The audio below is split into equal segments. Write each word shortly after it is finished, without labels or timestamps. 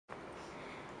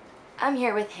I'm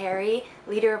here with Harry,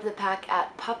 leader of the pack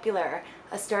at Pupular,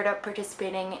 a startup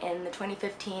participating in the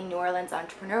 2015 New Orleans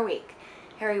Entrepreneur Week.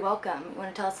 Harry, welcome. You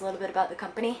want to tell us a little bit about the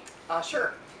company?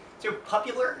 Sure. So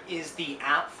Pupular is the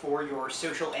app for your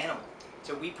social animal.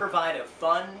 So we provide a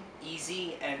fun,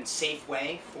 easy, and safe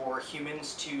way for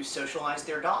humans to socialize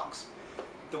their dogs.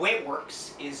 The way it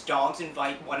works is dogs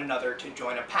invite one another to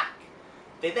join a pack.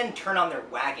 They then turn on their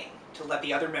wagging to let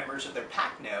the other members of their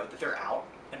pack know that they're out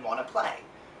and want to play.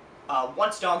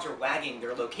 Once dogs are wagging,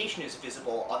 their location is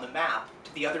visible on the map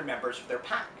to the other members of their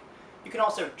pack. You can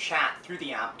also chat through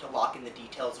the app to lock in the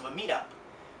details of a meetup.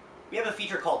 We have a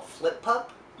feature called Flip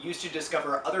Pup, used to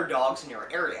discover other dogs in your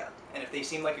area, and if they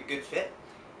seem like a good fit,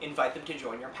 invite them to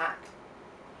join your pack.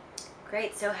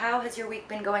 Great. So how has your week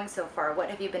been going so far? What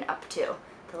have you been up to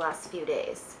the last few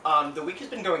days? The week has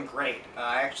been going great.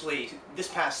 Actually, this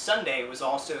past Sunday was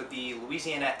also the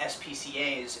Louisiana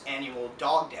SPCA's annual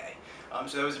Dog Day.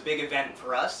 So that was a big event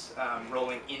for us.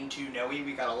 Rolling into NOEW,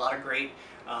 we got a lot of great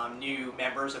new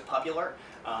members of Pupular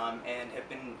and have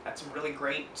been at some really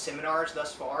great seminars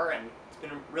thus far, and it's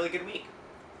been a really good week.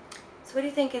 So what do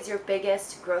you think is your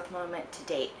biggest growth moment to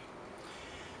date?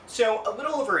 So a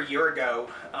little over a year ago,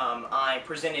 I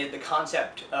presented the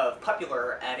concept of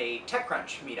Pupular at a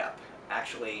TechCrunch meetup,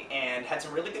 actually, and had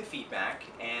some really good feedback,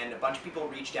 and a bunch of people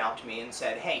reached out to me and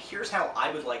said, hey, here's how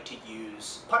I would like to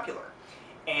use Pupular.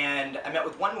 And I met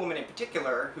with one woman in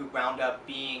particular who wound up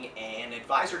being an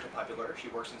advisor to Pupular. She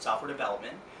works in software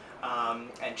development,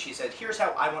 and she said, here's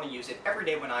how I want to use it every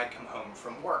day when I come home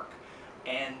from work.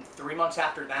 And 3 months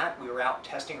after that, we were out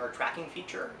testing our tracking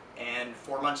feature, and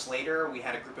 4 months later, we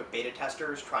had a group of beta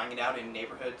testers trying it out in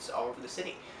neighborhoods all over the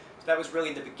city. So that was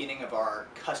really the beginning of our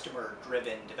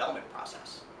customer-driven development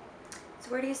process.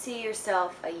 So where do you see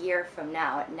yourself a year from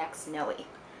now at next NOE?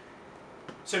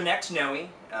 So next NOE,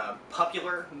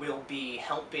 Pupular will be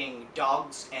helping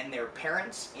dogs and their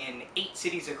parents in 8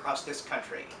 cities across this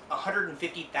country,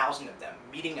 150,000 of them,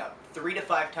 meeting up 3 to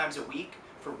 5 times a week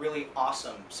for really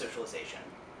awesome socialization.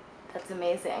 That's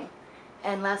amazing.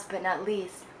 And last but not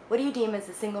least, what do you deem as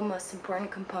the single most important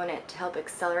component to help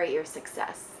accelerate your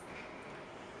success?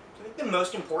 I think the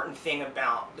most important thing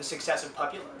about the success of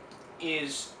Pupular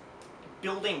is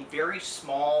building very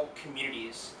small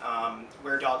communities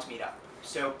where dogs meet up.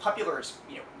 So Pupular is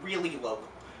really local.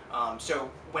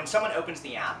 So when someone opens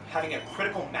the app, having a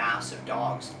critical mass of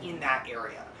dogs in that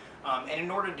area. And in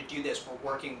order to do this, we're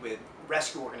working with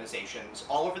rescue organizations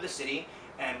all over the city,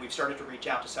 and we've started to reach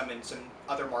out to some in some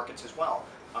other markets as well,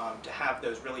 to have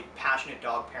those really passionate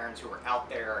dog parents who are out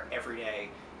there every day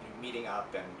meeting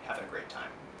up and having a great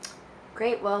time.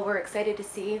 Great. Well, we're excited to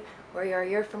see where you are a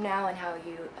year from now and how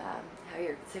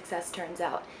your success turns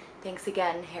out. Thanks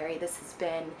again, Harry. This has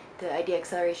been the Idea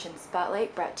Acceleration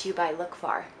Spotlight brought to you by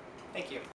LookFar. Thank you.